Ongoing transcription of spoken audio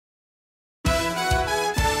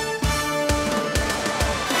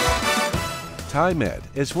TIMET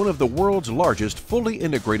is one of the world's largest fully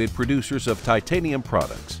integrated producers of titanium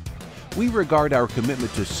products. We regard our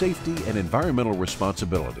commitment to safety and environmental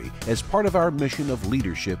responsibility as part of our mission of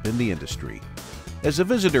leadership in the industry. As a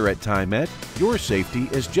visitor at TIMET, your safety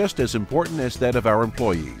is just as important as that of our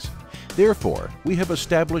employees. Therefore, we have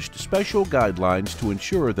established special guidelines to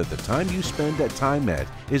ensure that the time you spend at TIMET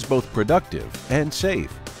is both productive and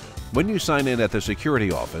safe. When you sign in at the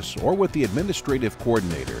security office or with the administrative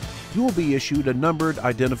coordinator, you will be issued a numbered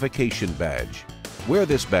identification badge. Wear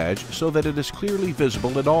this badge so that it is clearly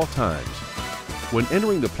visible at all times. When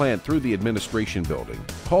entering the plant through the administration building,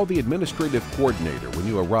 call the administrative coordinator when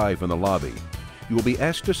you arrive in the lobby. You will be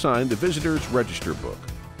asked to sign the visitor's register book.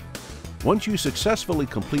 Once you successfully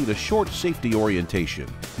complete a short safety orientation,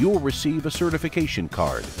 you will receive a certification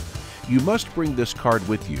card. You must bring this card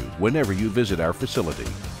with you whenever you visit our facility.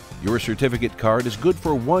 Your certificate card is good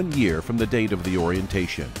for 1 year from the date of the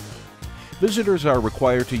orientation. Visitors are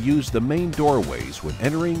required to use the main doorways when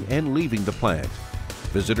entering and leaving the plant.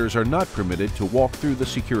 Visitors are not permitted to walk through the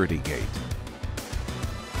security gate.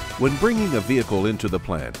 When bringing a vehicle into the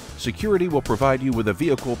plant, security will provide you with a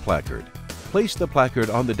vehicle placard. Place the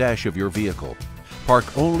placard on the dash of your vehicle. Park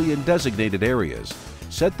only in designated areas.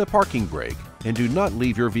 Set the parking brake and do not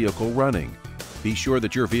leave your vehicle running. Be sure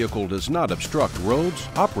that your vehicle does not obstruct roads,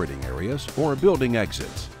 operating areas, or building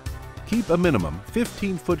exits. Keep a minimum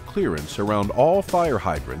 15-foot clearance around all fire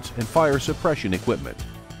hydrants and fire suppression equipment.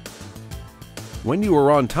 When you are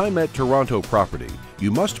on TIMET Toronto property, you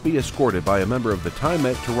must be escorted by a member of the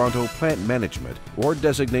TIMET Toronto Plant Management or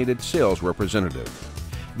designated sales representative.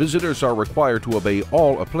 Visitors are required to obey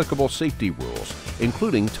all applicable safety rules,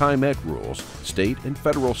 including TIMET rules, state and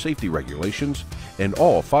federal safety regulations, and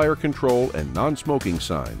all fire control and non-smoking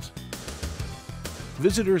signs.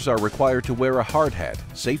 Visitors are required to wear a hard hat,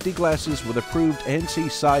 safety glasses with approved ANSI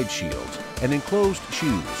side shields, and enclosed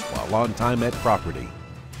shoes while on TIMET property.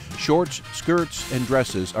 Shorts, skirts, and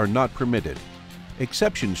dresses are not permitted.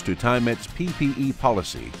 Exceptions to TIMET's PPE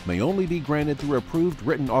policy may only be granted through approved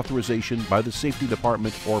written authorization by the safety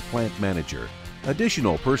department or plant manager.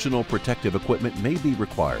 Additional personal protective equipment may be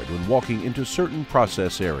required when walking into certain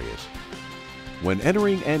process areas. When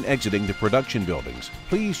entering and exiting the production buildings,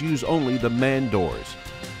 please use only the man doors.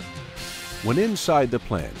 When inside the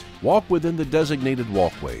plant, walk within the designated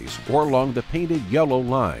walkways or along the painted yellow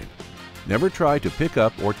line. Never try to pick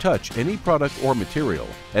up or touch any product or material,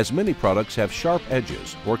 as many products have sharp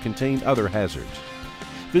edges or contain other hazards.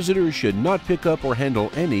 Visitors should not pick up or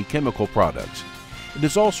handle any chemical products. It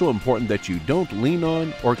is also important that you don't lean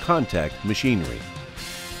on or contact machinery.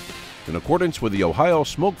 In accordance with the Ohio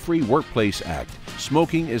Smoke-Free Workplace Act,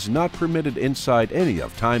 smoking is not permitted inside any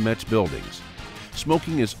of TIMET's buildings.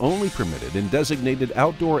 Smoking is only permitted in designated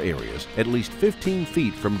outdoor areas at least 15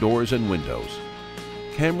 feet from doors and windows.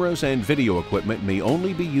 Cameras and video equipment may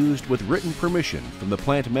only be used with written permission from the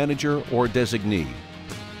plant manager or designee.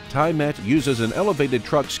 TIMET uses an elevated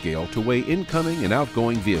truck scale to weigh incoming and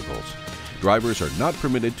outgoing vehicles. Drivers are not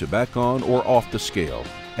permitted to back on or off the scale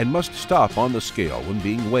and must stop on the scale when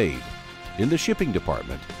being weighed. In the shipping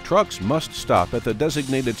department, trucks must stop at the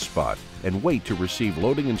designated spot and wait to receive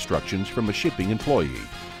loading instructions from a shipping employee.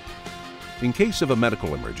 In case of a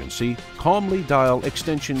medical emergency, calmly dial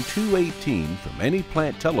extension 218 from any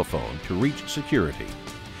plant telephone to reach security.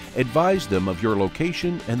 Advise them of your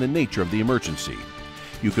location and the nature of the emergency.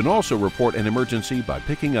 You can also report an emergency by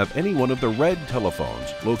picking up any one of the red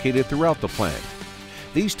telephones located throughout the plant.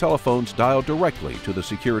 These telephones dial directly to the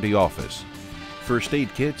security office. First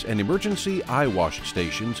aid kits and emergency eye wash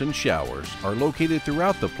stations and showers are located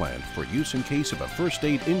throughout the plant for use in case of a first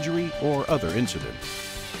aid injury or other incident.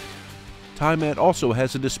 TIMET also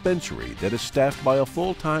has a dispensary that is staffed by a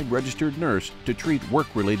full-time registered nurse to treat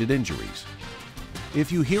work-related injuries.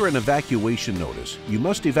 If you hear an evacuation notice, you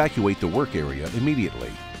must evacuate the work area immediately.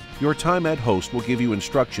 Your TIMET host will give you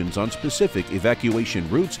instructions on specific evacuation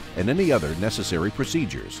routes and any other necessary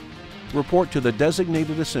procedures. Report to the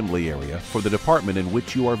designated assembly area for the department in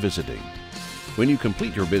which you are visiting. When you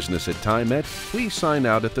complete your business at TIMET, please sign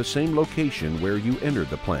out at the same location where you entered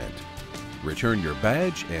the plant. Return your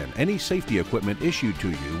badge and any safety equipment issued to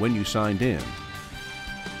you when you signed in.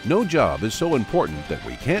 No job is so important that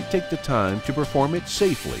we can't take the time to perform it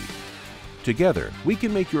safely. Together, we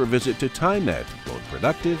can make your visit to TIMET both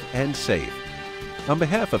productive and safe. On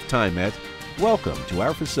behalf of TIMET, welcome to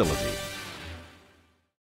our facility.